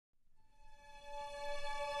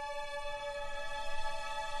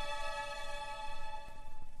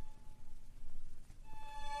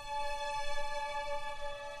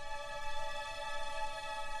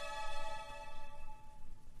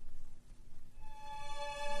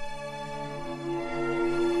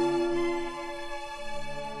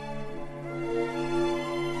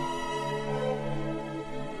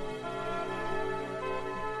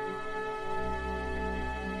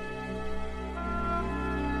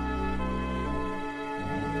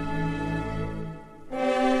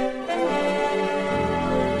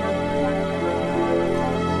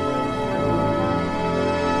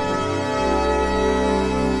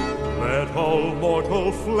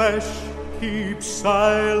flesh keep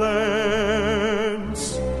silence,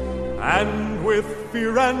 and with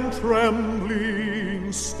fear and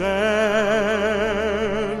trembling stand,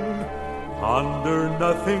 ponder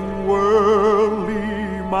nothing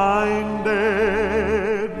worldly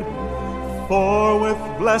minded, for with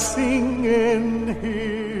blessing in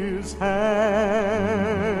his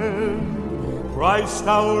hand, Christ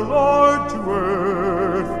our Lord to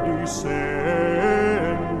earth descended,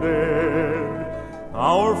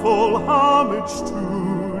 our full homage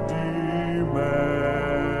to demand.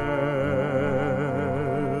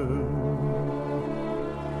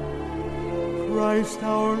 Christ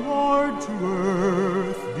our Lord to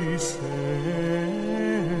earth descended,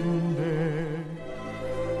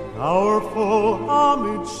 our full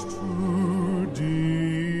homage to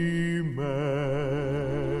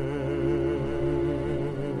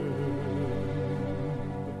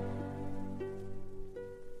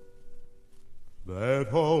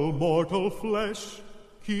let all mortal flesh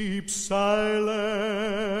keep silence.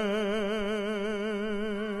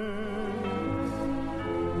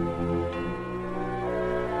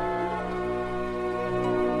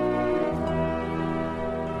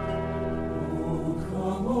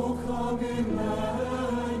 O come,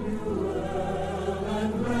 Emmanuel,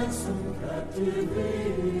 and ransom captive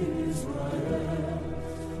Israel,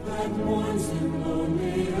 that mourns in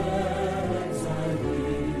lonely exile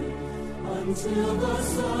until the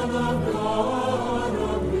Son of God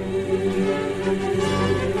appear.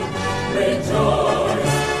 Rejoice,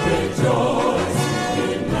 rejoice,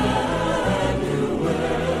 Emmanuel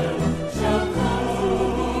shall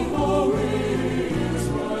come for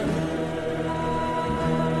Israel.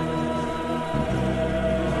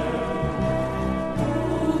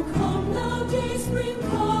 Oh, come thou day spring,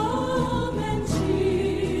 come and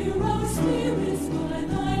cheer our spirits by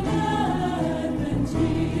thine advent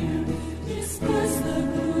here. Disperse the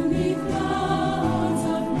gloomy clouds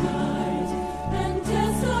of night, and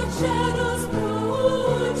death's dark shadows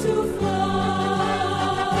put to flight.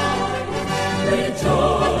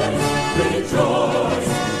 Rejoice,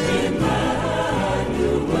 rejoice,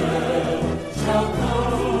 Emmanuel shall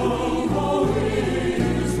come for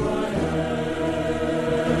Israel,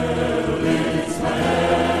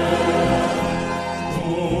 Israel.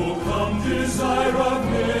 Oh, come, desire of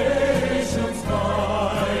nations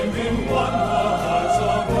kind, in one the hearts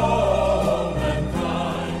of all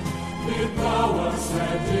mankind, with powers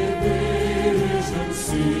and division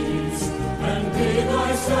cease, and be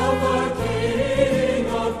thyself a King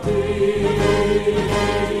of peace.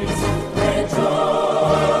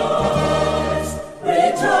 Rejoice,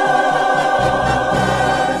 rejoice,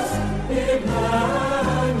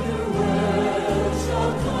 Emmanuel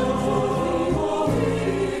shall come for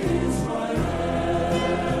Israel,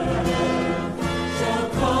 shall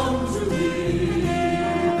come to thee,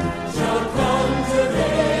 shall come to thee.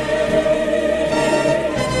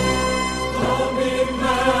 Come,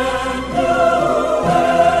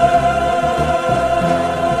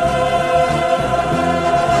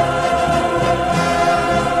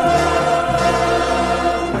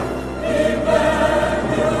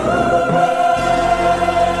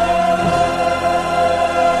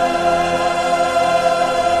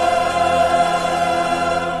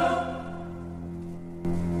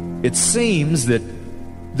 It seems that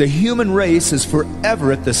the human race is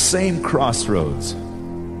forever at the same crossroads.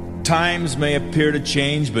 Times may appear to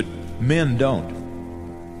change, but men don't.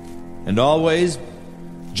 And always,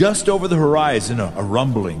 just over the horizon, a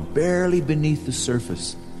rumbling, barely beneath the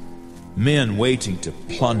surface. Men waiting to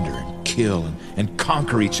plunder and kill and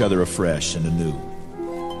conquer each other afresh and anew.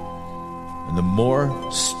 And the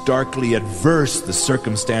more starkly adverse the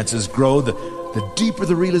circumstances grow, the deeper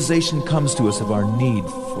the realization comes to us of our need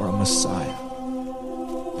for a Messiah.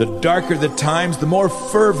 The darker the times, the more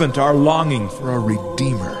fervent our longing for a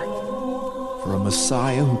Redeemer. For a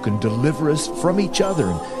Messiah who can deliver us from each other,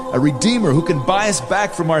 and a Redeemer who can buy us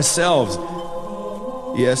back from ourselves.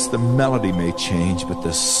 Yes, the melody may change, but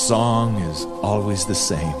the song is always the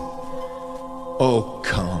same. Oh,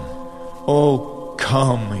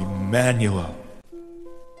 come, Emmanuel.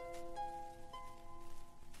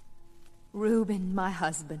 Reuben, my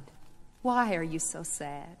husband, why are you so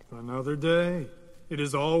sad? Another day. It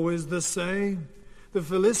is always the same. The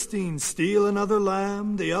Philistines steal another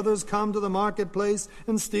lamb. The others come to the marketplace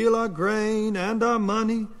and steal our grain and our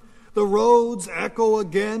money. The roads echo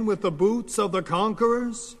again with the boots of the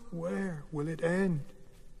conquerors. Where will it end?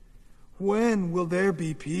 When will there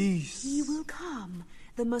be peace? He will come.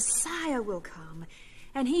 The Messiah will come.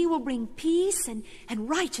 And he will bring peace and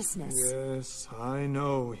righteousness. Yes, I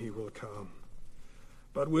know he will come.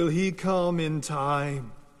 But will he come in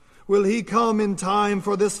time? Will he come in time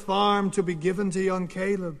for this farm to be given to young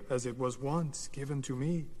Caleb, as it was once given to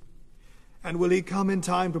me? And will he come in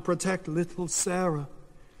time to protect little Sarah?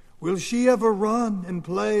 Will she ever run and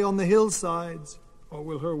play on the hillsides, or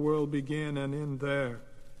will her world begin and end there,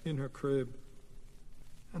 in her crib?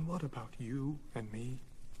 And what about you and me?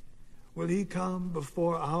 Will he come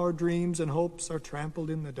before our dreams and hopes are trampled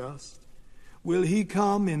in the dust? Will he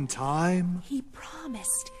come in time? He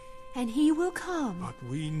promised, and he will come. But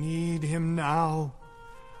we need him now.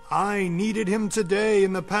 I needed him today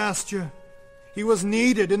in the pasture. He was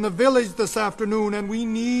needed in the village this afternoon, and we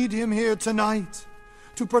need him here tonight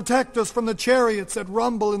to protect us from the chariots that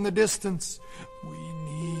rumble in the distance. We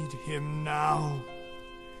need him now.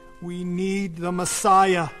 We need the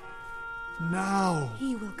Messiah now.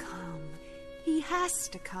 He will come. He has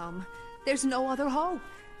to come. There's no other hope,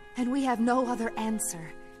 and we have no other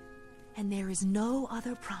answer. And there is no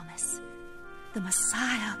other promise. The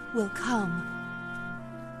Messiah will come.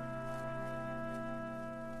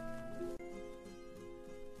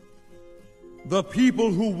 The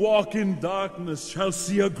people who walk in darkness shall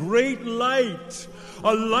see a great light,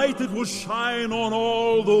 a light that will shine on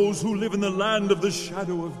all those who live in the land of the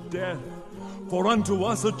shadow of death. For unto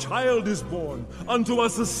us a child is born, unto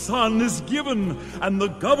us a son is given, and the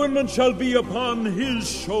government shall be upon his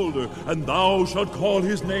shoulder, and thou shalt call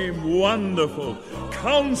his name Wonderful,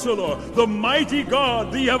 Counselor, the Mighty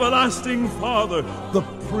God, the Everlasting Father, the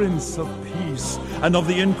Prince of Peace, and of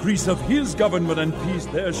the increase of his government and peace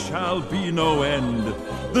there shall be no end.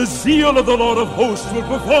 The zeal of the Lord of hosts will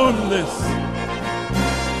perform this.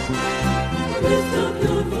 Lift up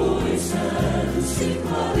your voice and sing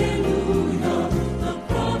hallelujah. The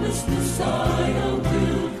promised Messiah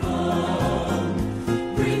will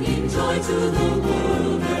come, bringing joy to the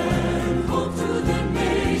world and hope to the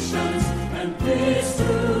nations and peace to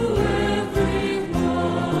everyone.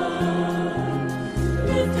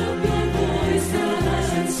 Lift up your voice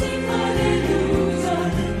and sing hallelujah.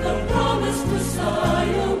 The promised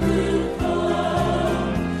Messiah will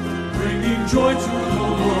come, Bringing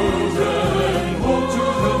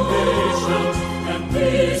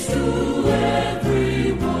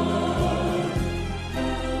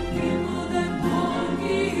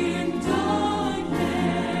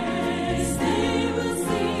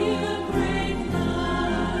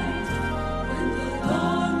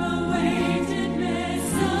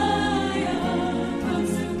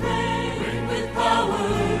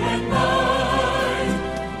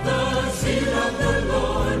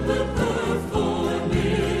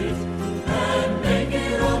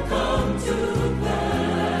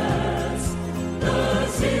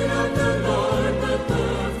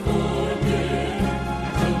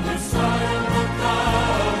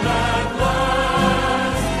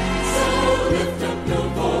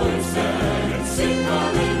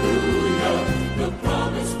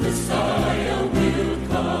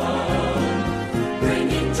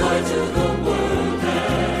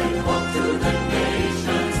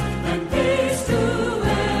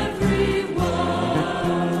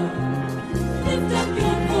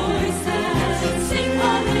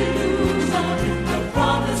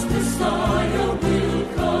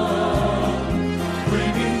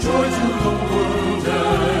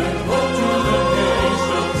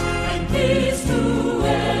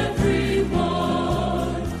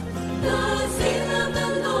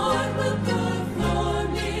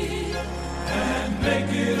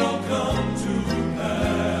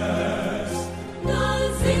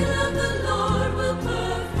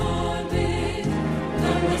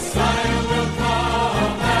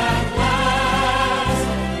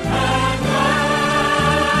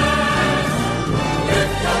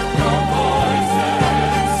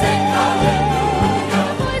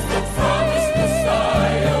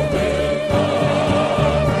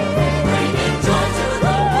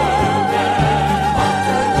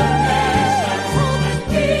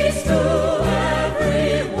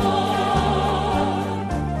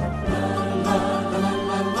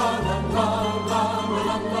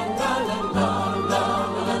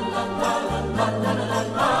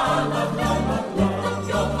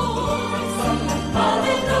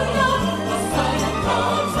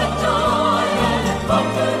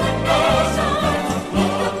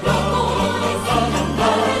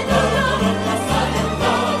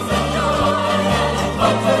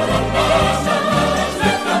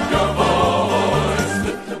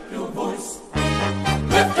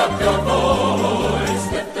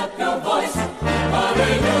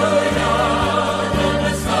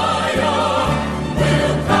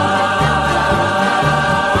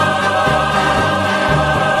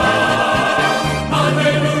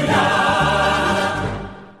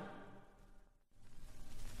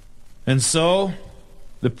And so,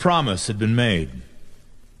 the promise had been made.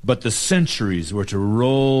 But the centuries were to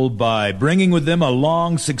roll by, bringing with them a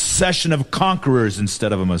long succession of conquerors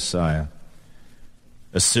instead of a Messiah.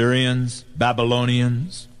 Assyrians,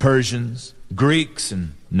 Babylonians, Persians, Greeks,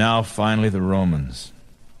 and now finally the Romans.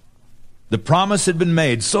 The promise had been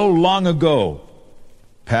made so long ago,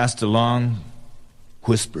 passed along,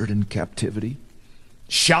 whispered in captivity,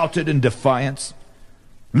 shouted in defiance,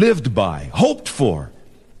 lived by, hoped for,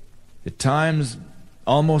 at times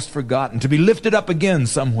almost forgotten, to be lifted up again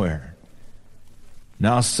somewhere.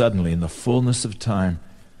 Now suddenly, in the fullness of time,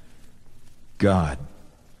 God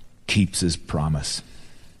keeps his promise.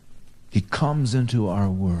 He comes into our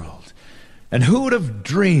world. And who would have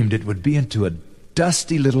dreamed it would be into a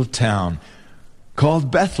dusty little town called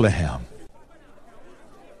Bethlehem?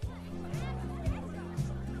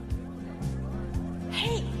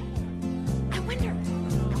 Hey, I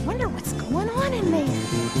wonder what's going on in there.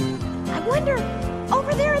 I wonder,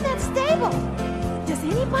 over there in that stable, does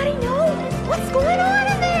anybody know what's going on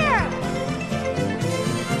in there?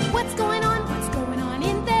 What's going on? What's going on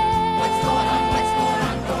in there? What's going on? What's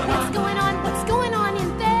going on? What's going on? What's going on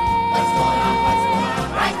in there? What's going on? What's going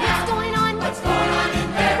on right now? What's going on? What's going on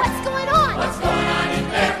in there? What's going on? What's going on in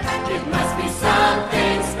there? It must be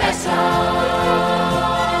something special.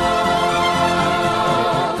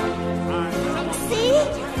 See?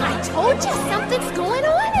 I told you something's going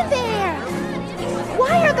on in there.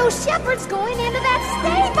 Why are those shepherds going into that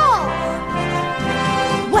stable?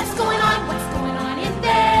 What's going on? What's going on in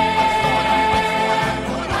there?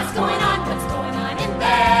 What's going on? What's going on in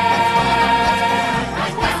there?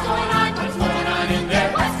 What's going on? What's going on in there?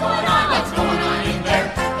 What's going on? What's going on in there?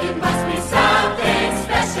 It must be something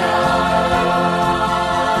special.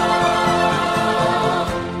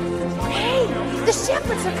 Hey, the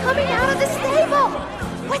shepherds are coming out of the stable.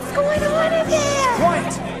 What's going on in there?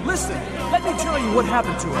 Quiet! Listen, let me tell you what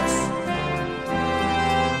happened to us.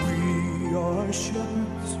 We are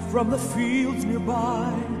shepherds from the fields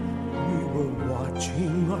nearby. We were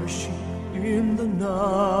watching our sheep in the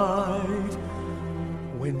night,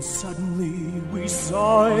 when suddenly we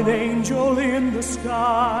saw an angel in the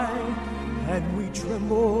sky, and we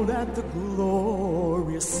trembled at the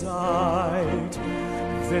glorious sight.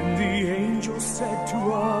 Then the angel said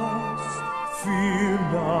to us, "Fear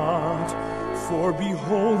not, for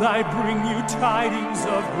behold, I bring you tidings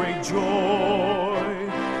of great joy.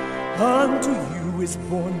 Unto you is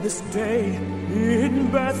born this day in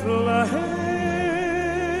Bethlehem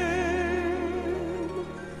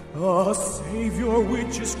a Savior,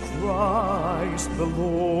 which is Christ the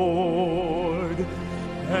Lord."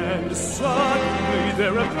 And suddenly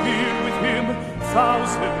there appeared with him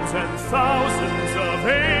thousands and thousands of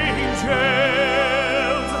angels,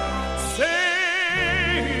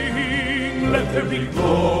 saying, "Let there be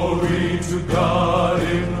glory to God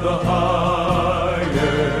in the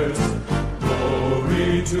highest.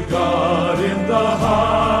 Glory to God in the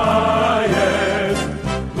highest.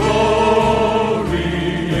 Glory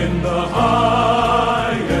in the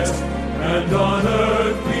highest. And on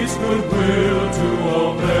earth peace, goodwill to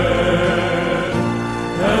all men.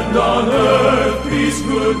 And on earth peace,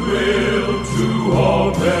 goodwill to all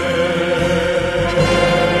men."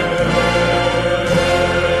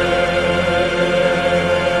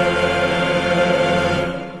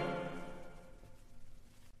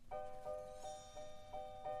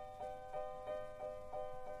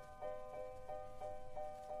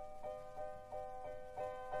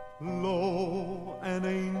 Lo, an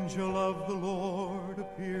angel of the Lord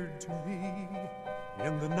appeared to me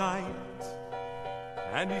in the night,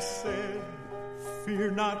 and he said,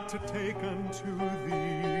 "Fear not to take unto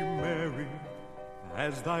thee Mary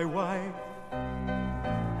as thy wife,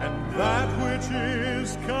 and that which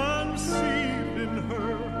is conceived in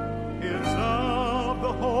her is of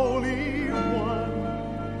the Holy One.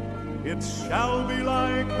 It shall be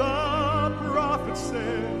like the prophet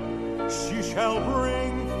said, she shall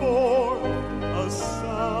bring forth a son.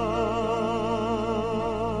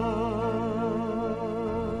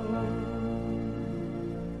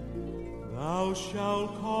 Thou shalt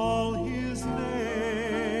call his name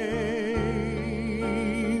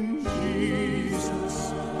Jesus.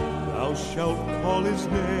 Thou shalt call his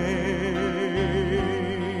name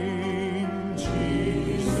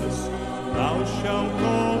Jesus. Thou shalt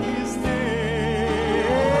call his name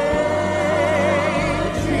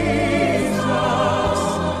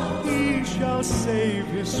save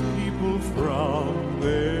his people from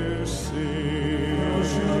their sins.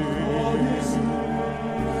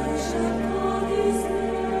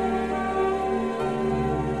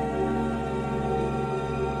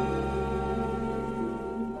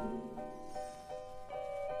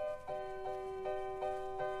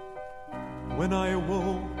 When I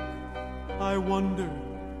awoke, I wondered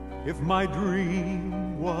if my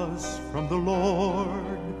dream was from the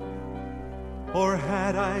Lord, or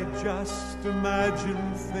had I just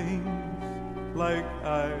imagined things like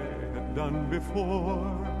I had done before.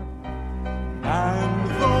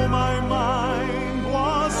 And though my mind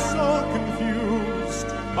was so confused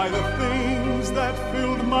by the things that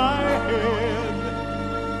filled my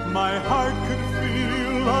head, my heart could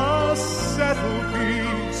feel a settled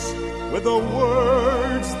peace with the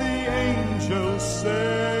words the angel said.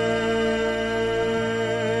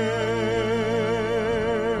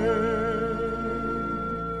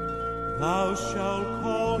 Thou shalt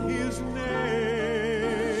call his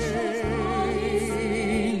name,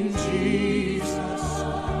 Jesus.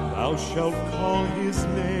 Thou shalt call his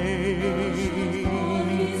name,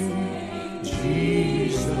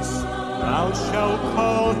 Jesus. Thou shalt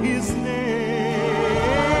call his name,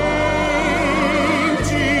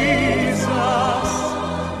 Jesus.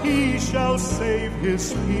 He shall save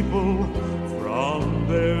his people from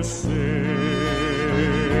their sins.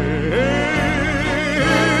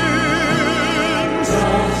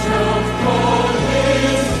 Thou shalt call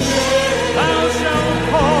his name. Thou shalt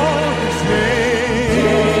call his name.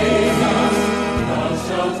 Thou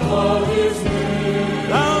shalt call his name.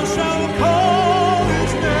 Thou shalt call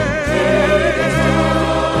his name.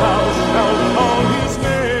 Thou shalt call his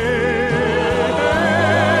name.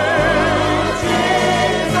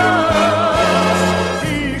 Jesus.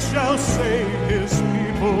 He shall save his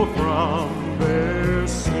people from their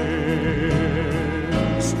sins.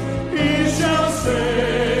 He shall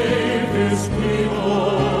save his people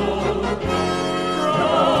from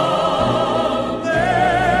their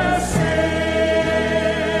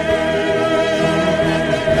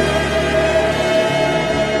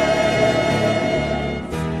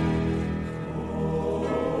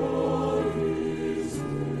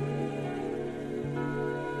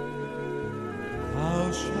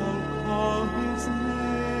Thou shalt call his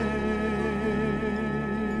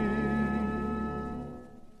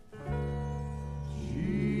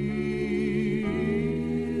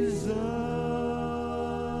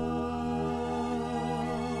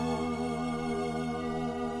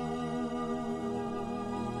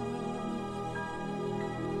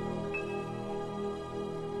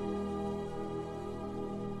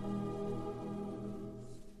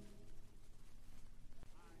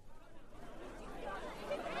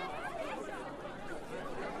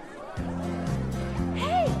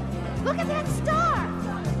Hey, look at that star.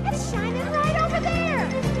 It's shining right over there.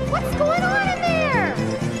 What's going on in there?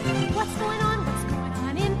 What's going on? What's going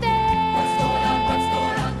on in there? What's going on? What's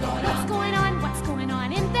going on? What's going on? What's going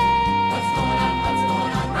on in there? What's going on? What's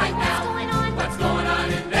going on right now? What's going on? What's going on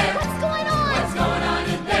in there? What's going on? What's going on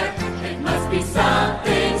in there? It must be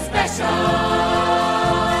something special.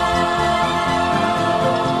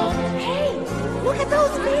 Hey, look at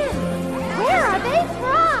those men. Where are they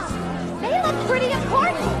from? They look pretty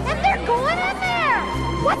important, and they're going in there.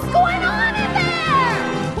 What's going on in there?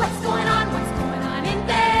 What's going on? What's going on in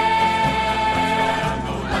there?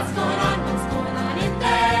 What's going on? What's going on in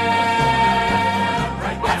there?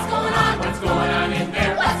 What's going on? What's going on in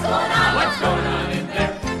there? What's going on? What's going on in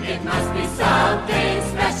there? It must be something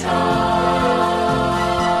special.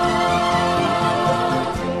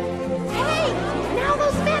 Hey, now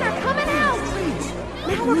those men are coming out.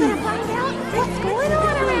 Now we're gonna find out what's going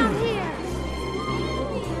on around here.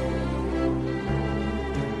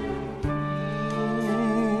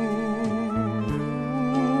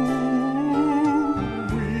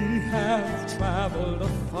 We have traveled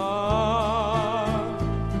afar,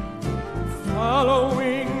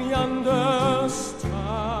 following yonder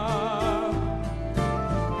star.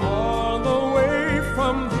 All the way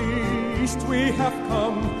from the east we have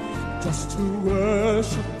come, just to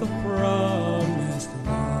worship the promised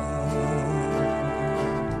land.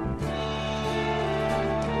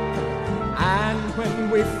 And when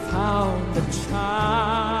we found the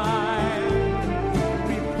child,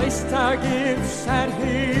 we placed our gifts at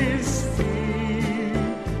his feet.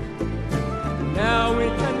 Now we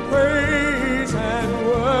can praise and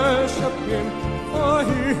worship him, for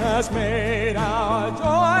he has made our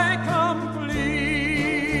joy complete.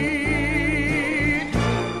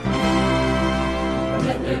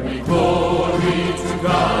 Let there be glory to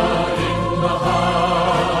God in the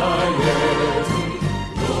highest.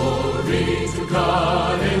 Glory to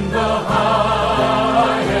God in the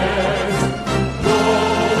highest.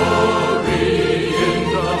 Glory in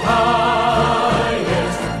the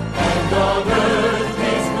highest. And on earth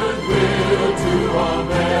peace, goodwill to all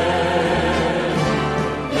men.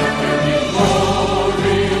 Let there be glory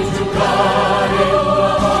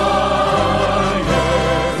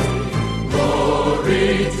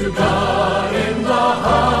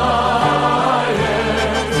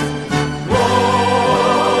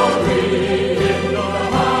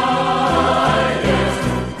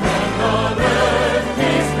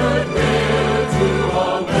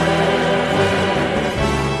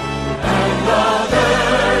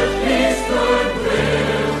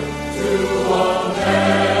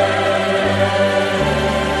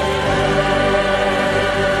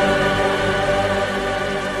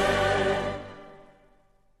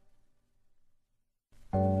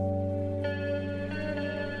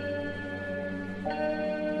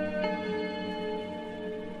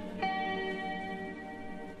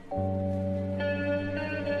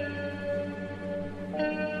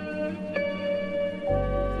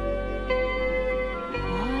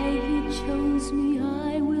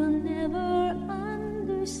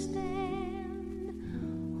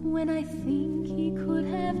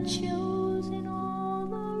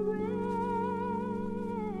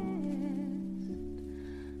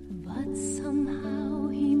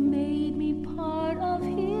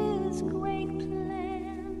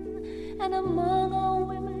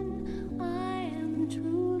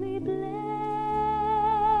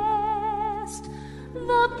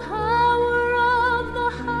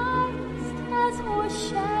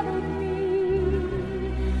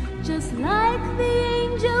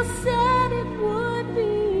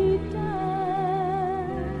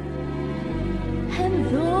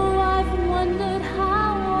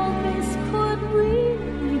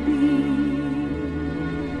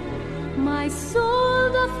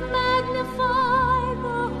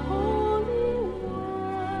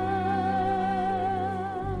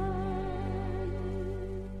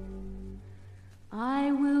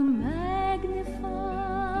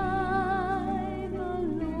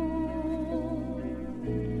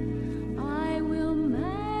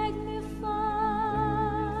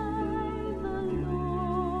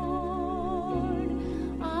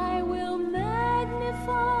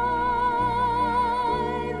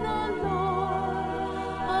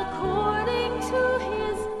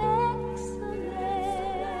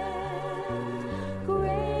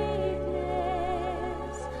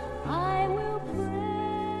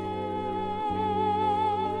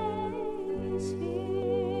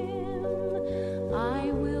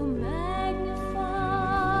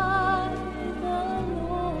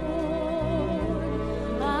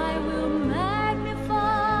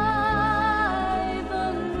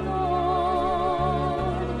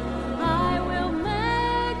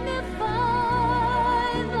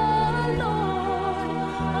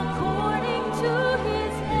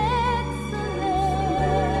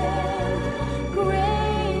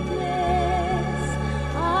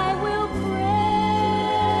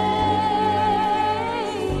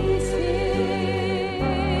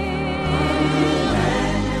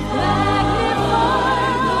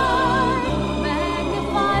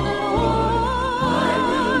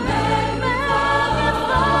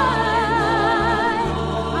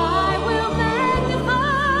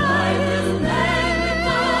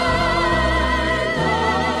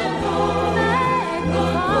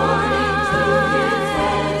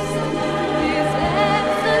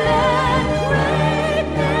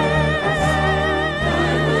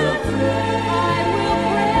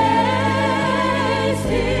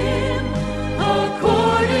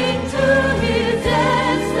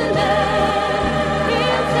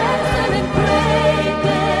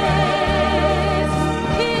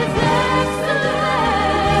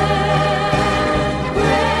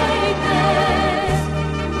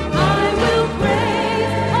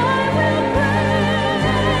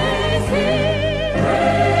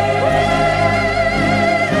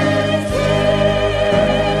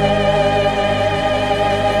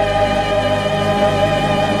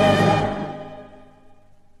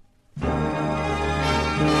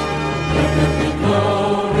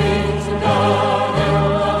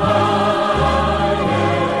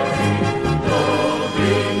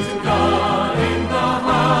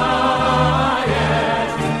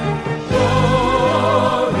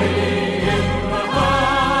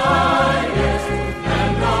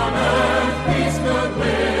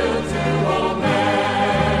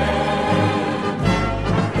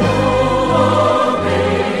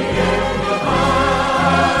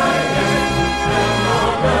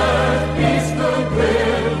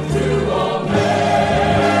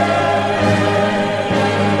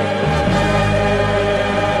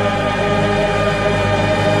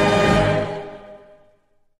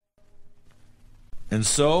And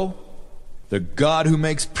so, the God who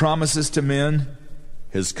makes promises to men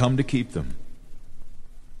has come to keep them.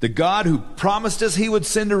 The God who promised us he would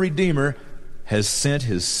send a Redeemer has sent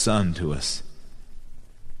his Son to us.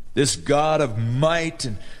 This God of might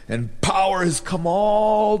and power has come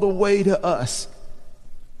all the way to us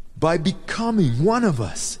by becoming one of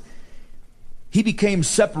us. He became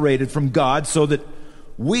separated from God so that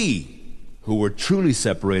we, who were truly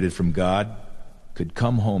separated from God, could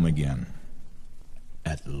come home again.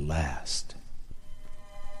 At last.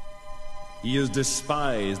 He is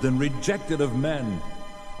despised and rejected of men,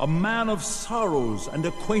 a man of sorrows and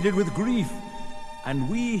acquainted with grief, and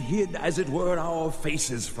we hid, as it were, our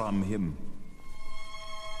faces from him.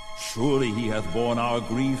 Surely he hath borne our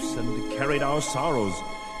griefs and carried our sorrows,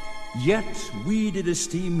 yet we did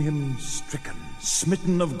esteem him stricken,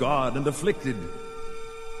 smitten of God, and afflicted.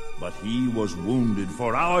 But he was wounded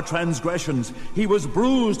for our transgressions, he was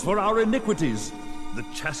bruised for our iniquities. The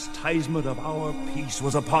chastisement of our peace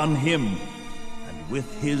was upon him, and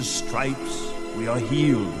with his stripes we are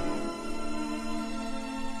healed.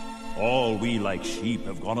 All we like sheep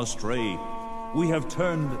have gone astray. We have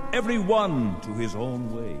turned every one to his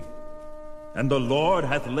own way. And the Lord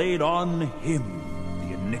hath laid on him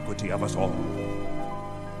the iniquity of us all.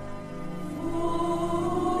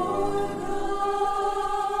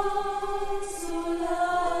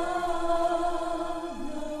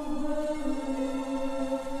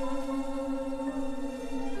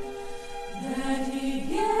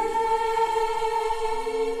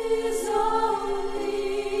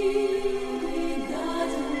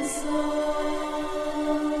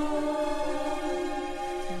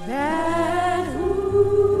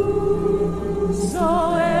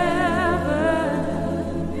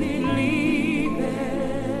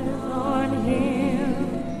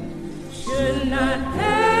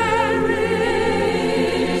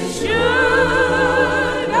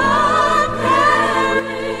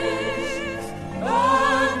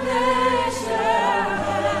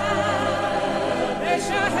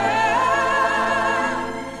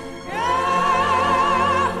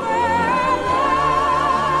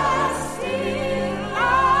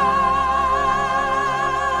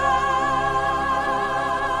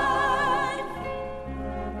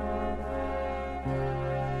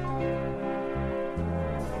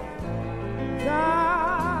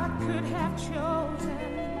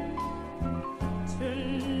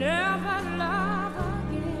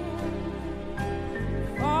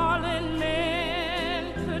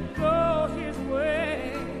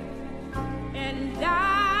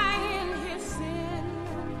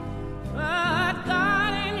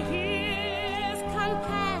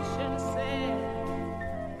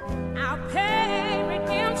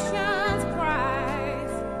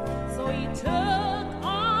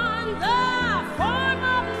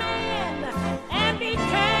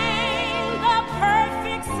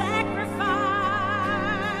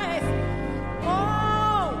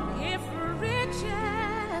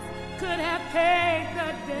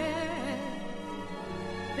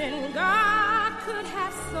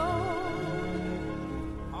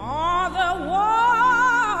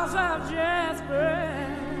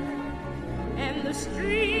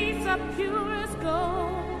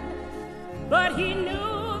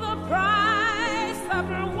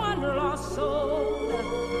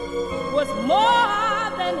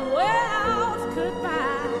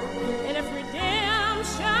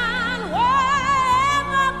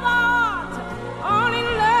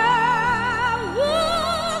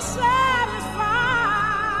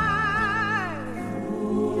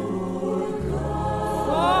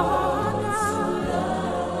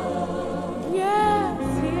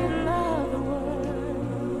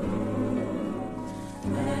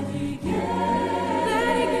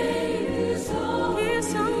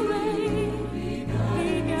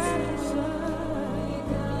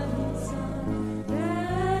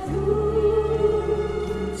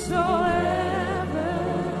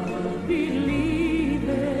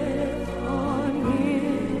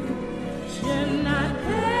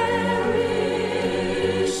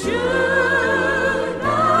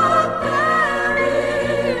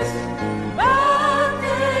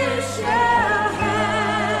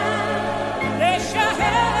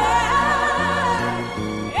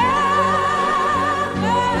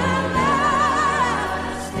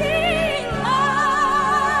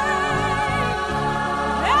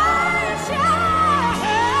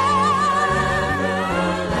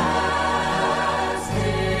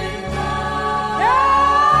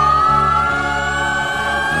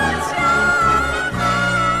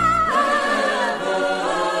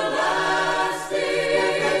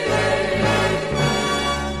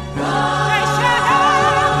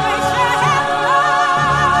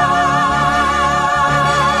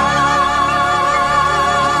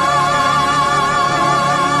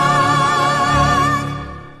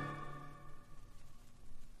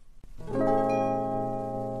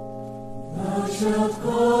 shall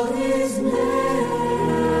call his name,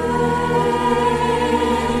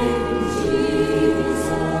 Jesus.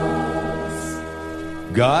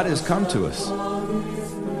 God has come to us.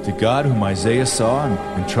 The God whom Isaiah saw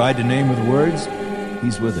and tried to name with words,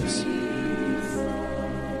 he's with us.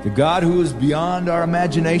 The God who is beyond our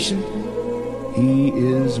imagination, he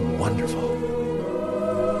is wonderful.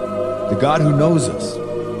 The God who knows us,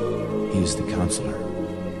 he is the counselor.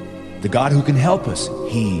 The God who can help us,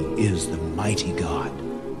 he is the mighty God.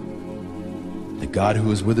 The God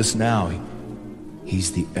who is with us now,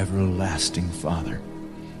 he's the everlasting Father.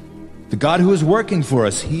 The God who is working for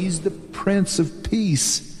us, he's the Prince of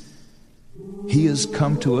Peace. He has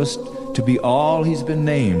come to us to be all he's been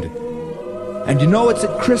named. And you know, it's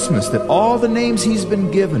at Christmas that all the names he's been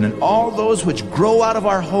given and all those which grow out of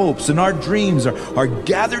our hopes and our dreams are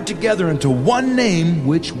gathered together into one name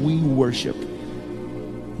which we worship.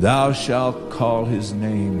 Thou shalt call his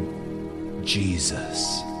name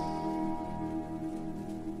Jesus.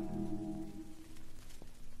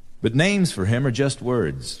 But names for him are just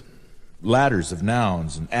words, ladders of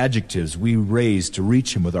nouns and adjectives we raise to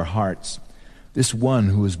reach him with our hearts, this one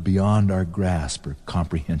who is beyond our grasp or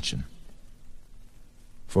comprehension.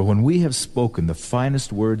 For when we have spoken the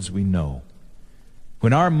finest words we know,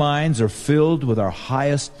 when our minds are filled with our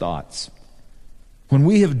highest thoughts, when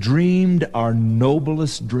we have dreamed our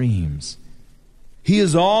noblest dreams, he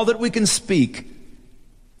is all that we can speak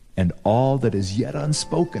and all that is yet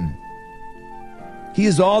unspoken. He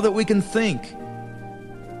is all that we can think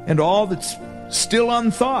and all that's still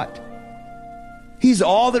unthought. He's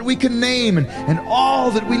all that we can name and all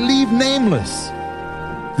that we leave nameless.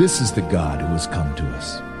 This is the God who has come to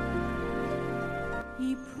us.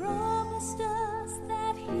 He promised us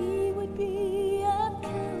that he would be a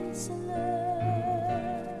counselor,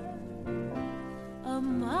 a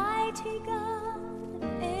mighty God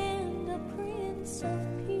and a Prince of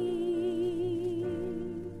Peace.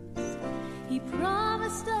 He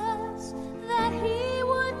promised us that he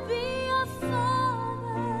would be a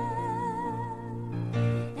Father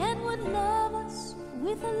and would love us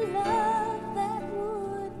with a love that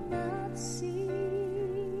would not cease.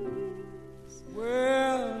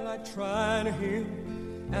 Well, I tried him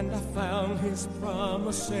and I found his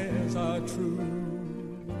promises are true.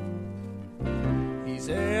 He's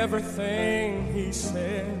everything he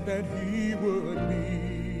said that he would be.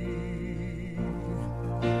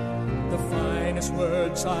 The finest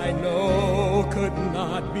words I know could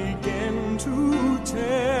not begin to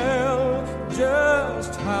tell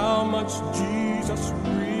just how much Jesus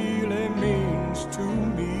really means to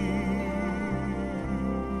me.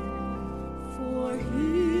 For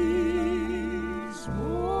he's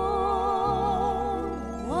more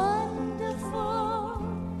wonderful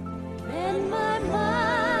than my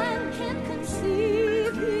mind can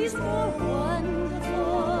conceive. He's more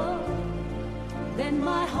wonderful than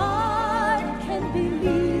my heart can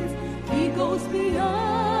believe. He goes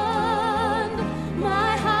beyond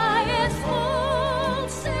my highest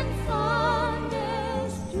hopes and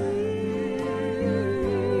fondest dreams.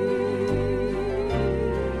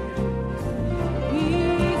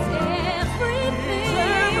 He's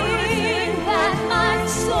everything that my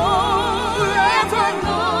soul ever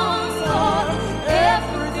longed for,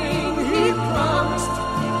 everything he promised,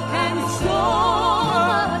 and so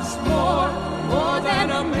much more than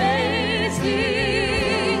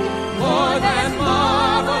amazing, more than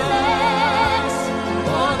marvelous,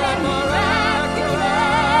 more than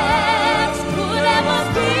miraculous could ever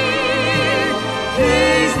be.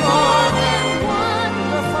 He's more than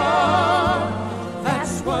wonderful.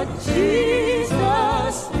 That's what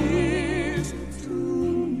Jesus is to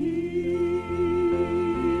me.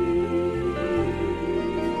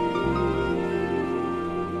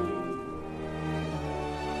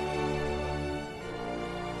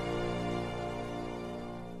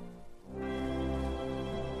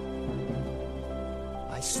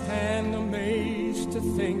 I stand amazed to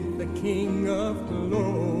think the King of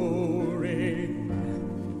Glory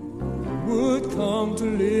would come to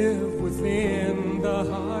live within the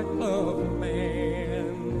heart of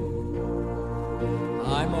man.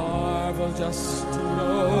 I marvel just to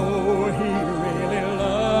know he really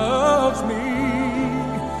loves me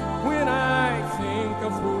when I think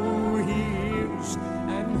of who he is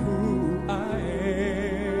and who I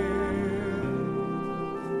am.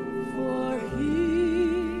 For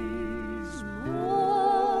he's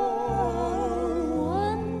more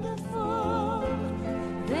wonderful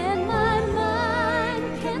than my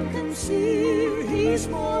mind can conceive. He's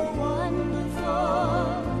more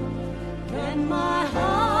wonderful than my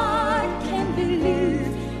heart can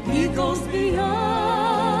believe. He goes beyond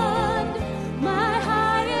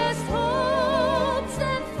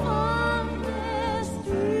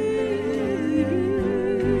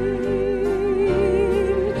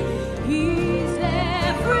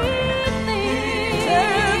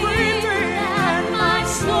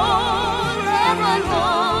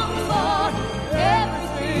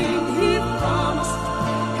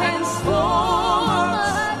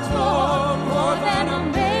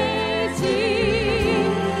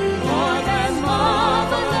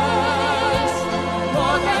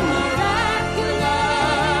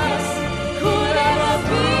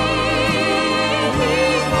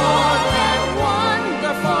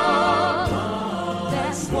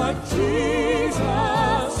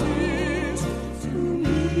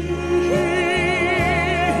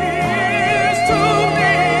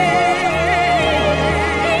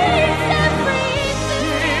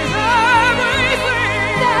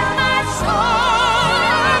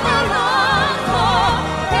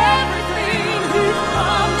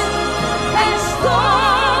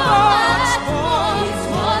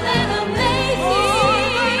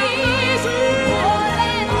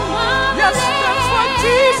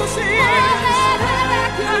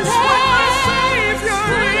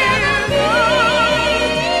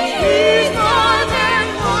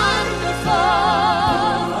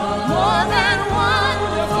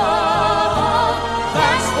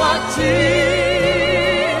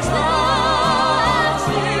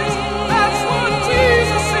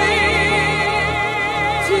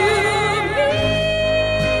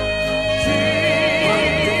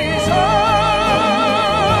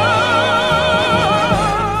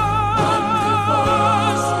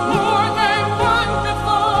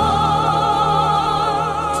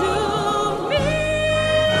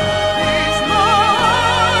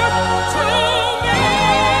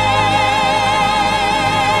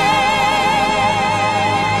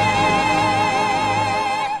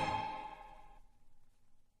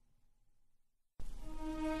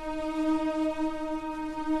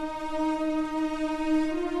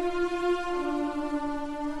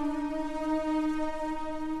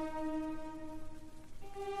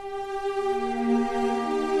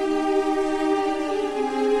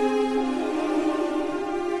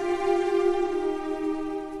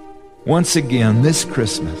Once again, this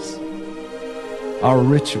Christmas, our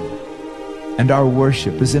ritual and our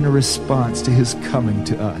worship is in a response to His coming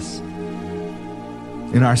to us.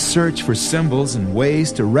 In our search for symbols and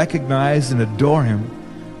ways to recognize and adore Him,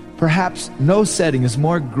 perhaps no setting is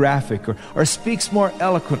more graphic or speaks more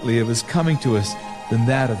eloquently of His coming to us than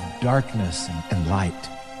that of darkness and light.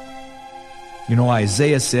 You know,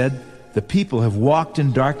 Isaiah said, "The people have walked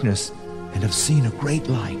in darkness and have seen a great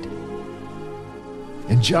light."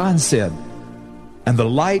 And John said, "And the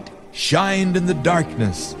light shined in the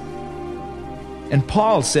darkness." And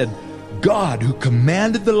Paul said, "God, who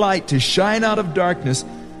commanded the light to shine out of darkness,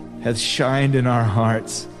 hath shined in our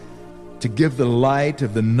hearts to give the light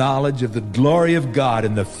of the knowledge of the glory of God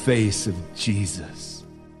in the face of Jesus."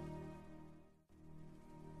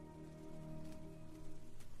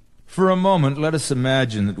 For a moment, let us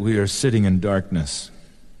imagine that we are sitting in darkness.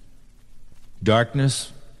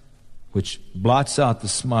 Darkness which blots out the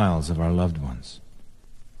smiles of our loved ones.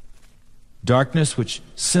 Darkness which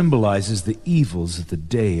symbolizes the evils of the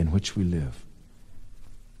day in which we live.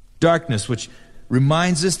 Darkness which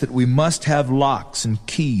reminds us that we must have locks and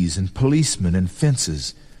keys and policemen and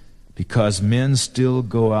fences because men still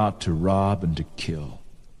go out to rob and to kill.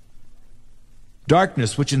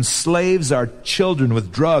 Darkness which enslaves our children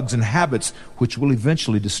with drugs and habits which will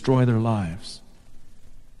eventually destroy their lives.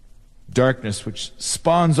 Darkness which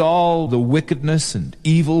spawns all the wickedness and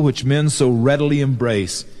evil which men so readily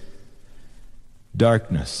embrace.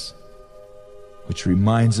 Darkness which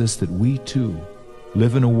reminds us that we too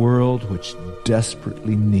live in a world which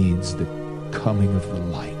desperately needs the coming of the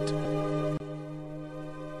light.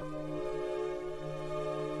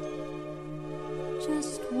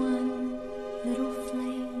 Just one little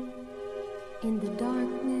flame in the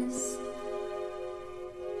darkness.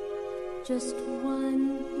 Just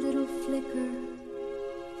one little flicker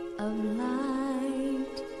of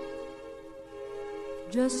light.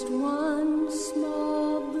 Just one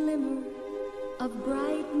small glimmer of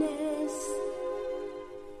brightness,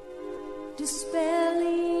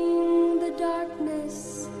 dispelling the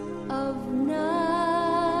darkness of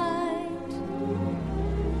night.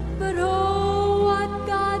 But oh, what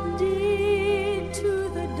God did to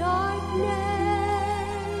the darkness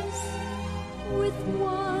with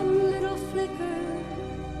one little flicker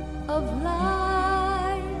of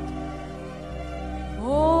light.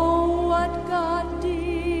 Oh, what God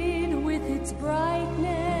did with its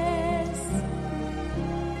brightness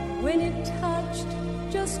when it touched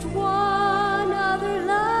just one other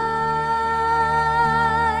life.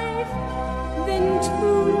 Then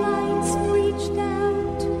two lights reached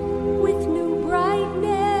out with new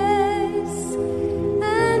brightness,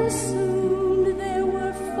 and soon there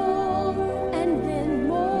were four and then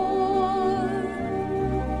more.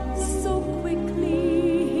 So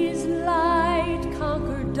quickly His light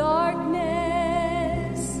conquered darkness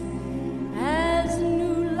as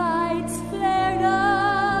new lights flared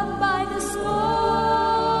up by the score.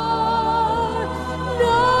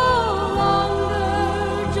 No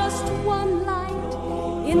longer just one light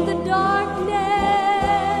in the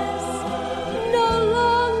darkness, no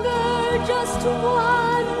longer just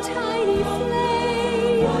one tiny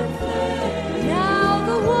flame. Now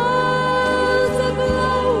the world's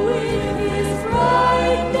aglow with His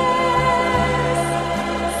brightness,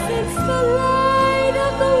 since the light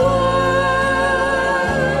of the world,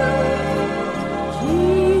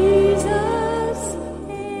 Jesus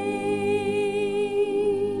came.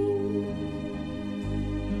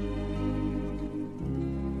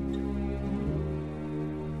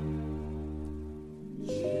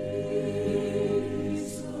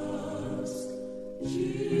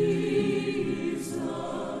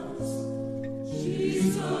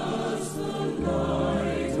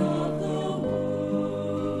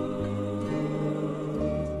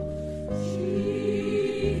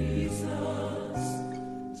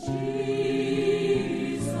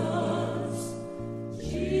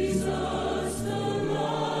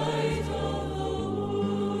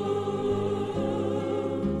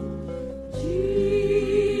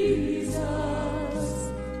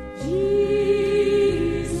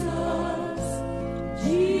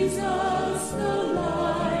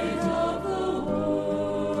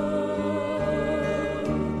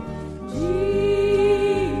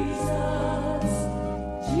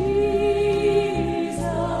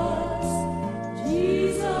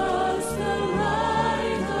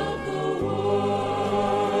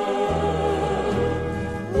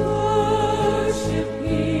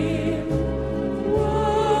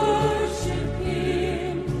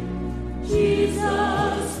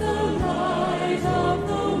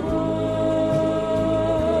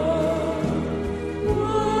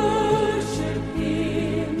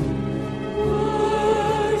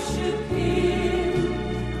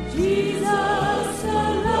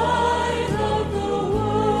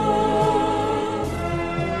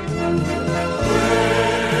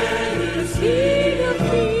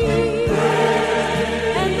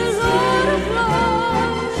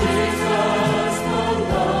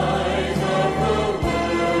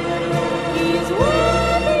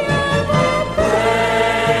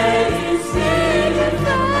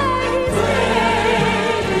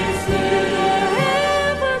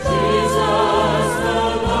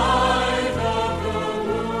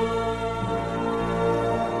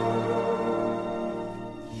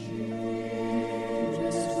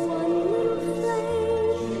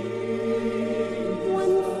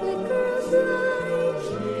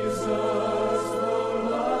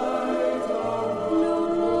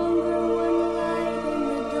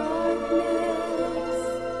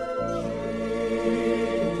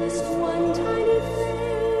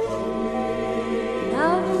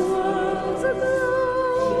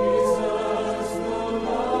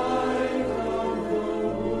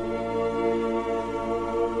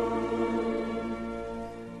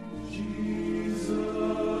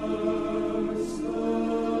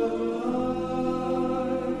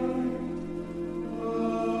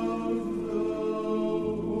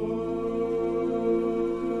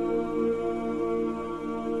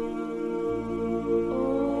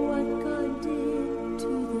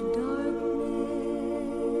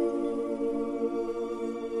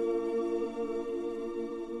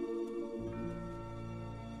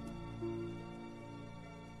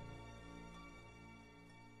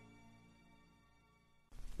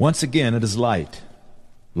 Once again, it is light.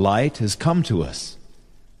 Light has come to us.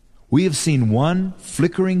 We have seen one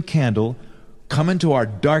flickering candle come into our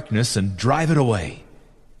darkness and drive it away.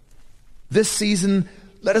 This season,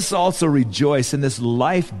 let us also rejoice in this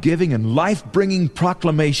life-giving and life-bringing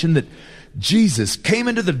proclamation that Jesus came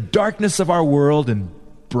into the darkness of our world and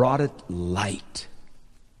brought it light.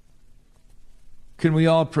 Can we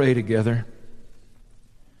all pray together?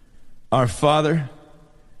 Our Father,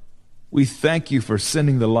 we thank you for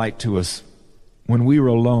sending the light to us when we were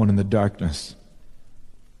alone in the darkness.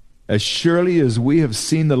 As surely as we have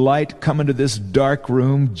seen the light come into this dark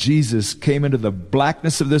room, Jesus came into the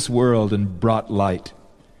blackness of this world and brought light.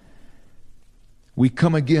 We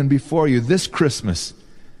come again before you this Christmas,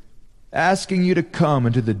 asking you to come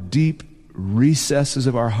into the deep recesses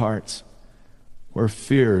of our hearts where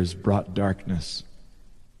fear has brought darkness.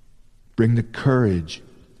 Bring the courage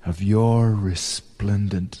of your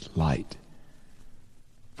resplendent light.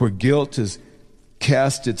 Where guilt has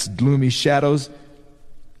cast its gloomy shadows,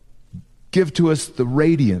 give to us the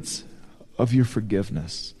radiance of your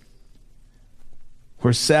forgiveness.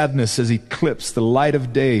 Where sadness has eclipsed the light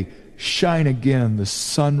of day, shine again the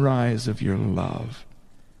sunrise of your love.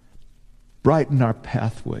 Brighten our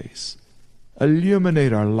pathways,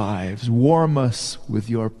 illuminate our lives, warm us with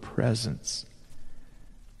your presence.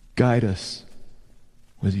 Guide us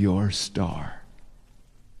with your star.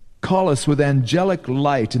 Call us with angelic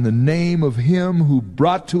light in the name of him who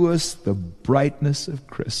brought to us the brightness of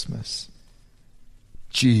Christmas,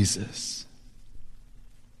 Jesus.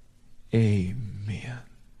 Amen.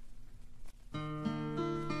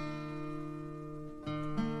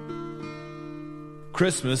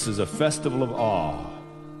 Christmas is a festival of awe,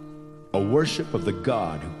 a worship of the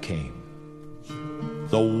God who came.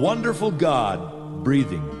 The wonderful God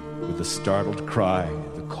breathing with a startled cry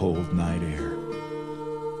the cold night air.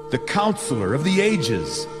 The counselor of the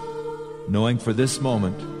ages, knowing for this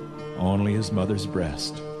moment only his mother's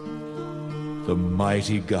breast. The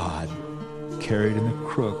mighty God carried in the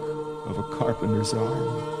crook of a carpenter's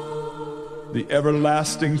arm. The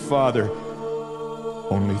everlasting Father,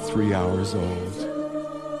 only 3 hours old.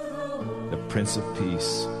 The Prince of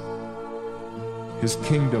Peace, his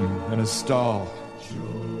kingdom and his stall.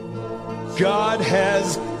 God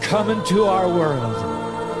has come into our world.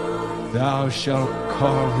 Thou shalt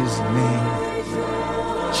call his name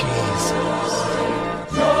Jesus.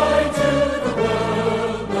 Joy to the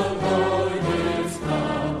world, the Lord is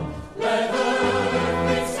come. Let earth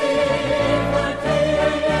receive the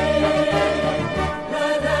King.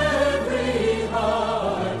 Let every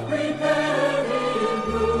heart prepare in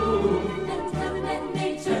room. Let heaven and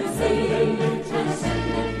nature sing. Let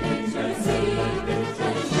heaven and nature sing.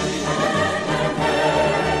 Let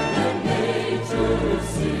heaven and nature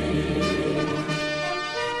sing.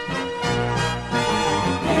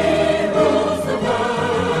 He rules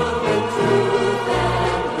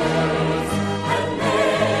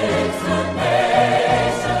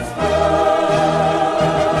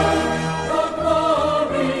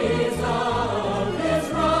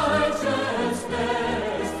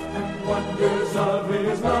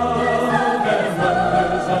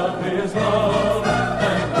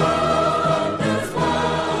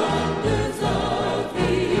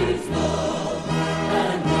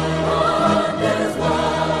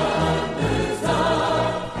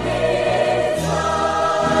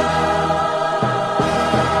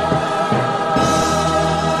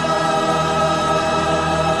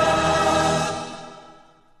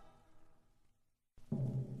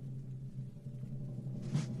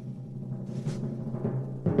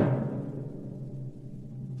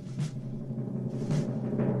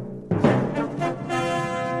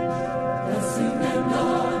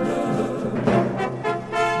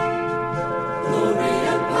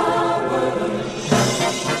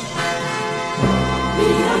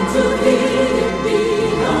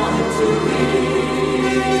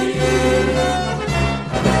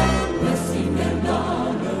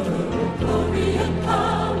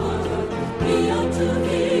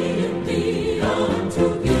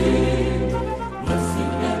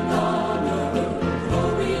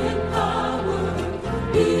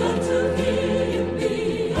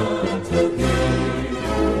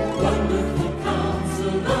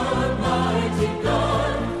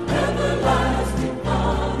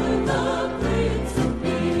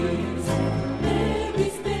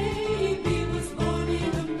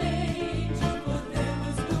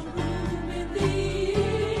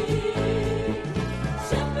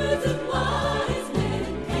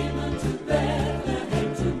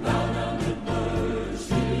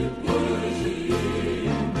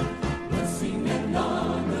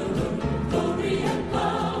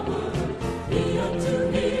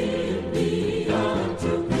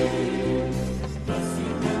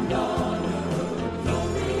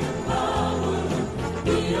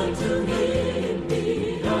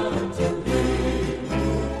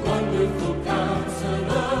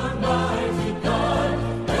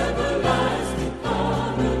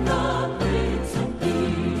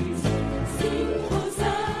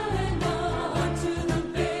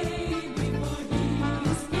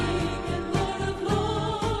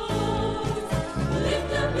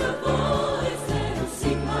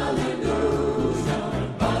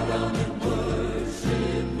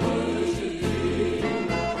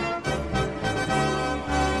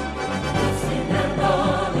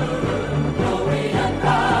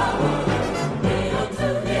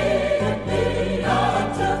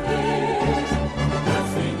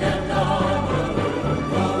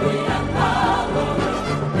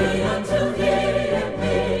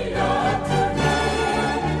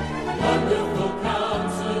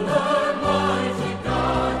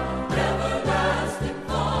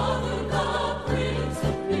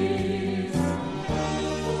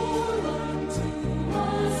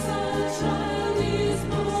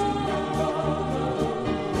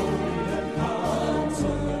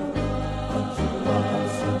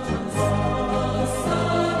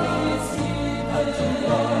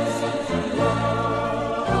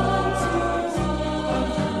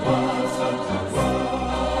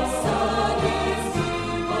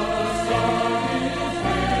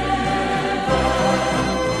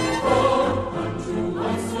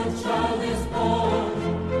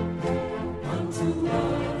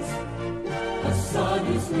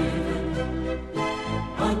is given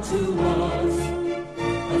unto us.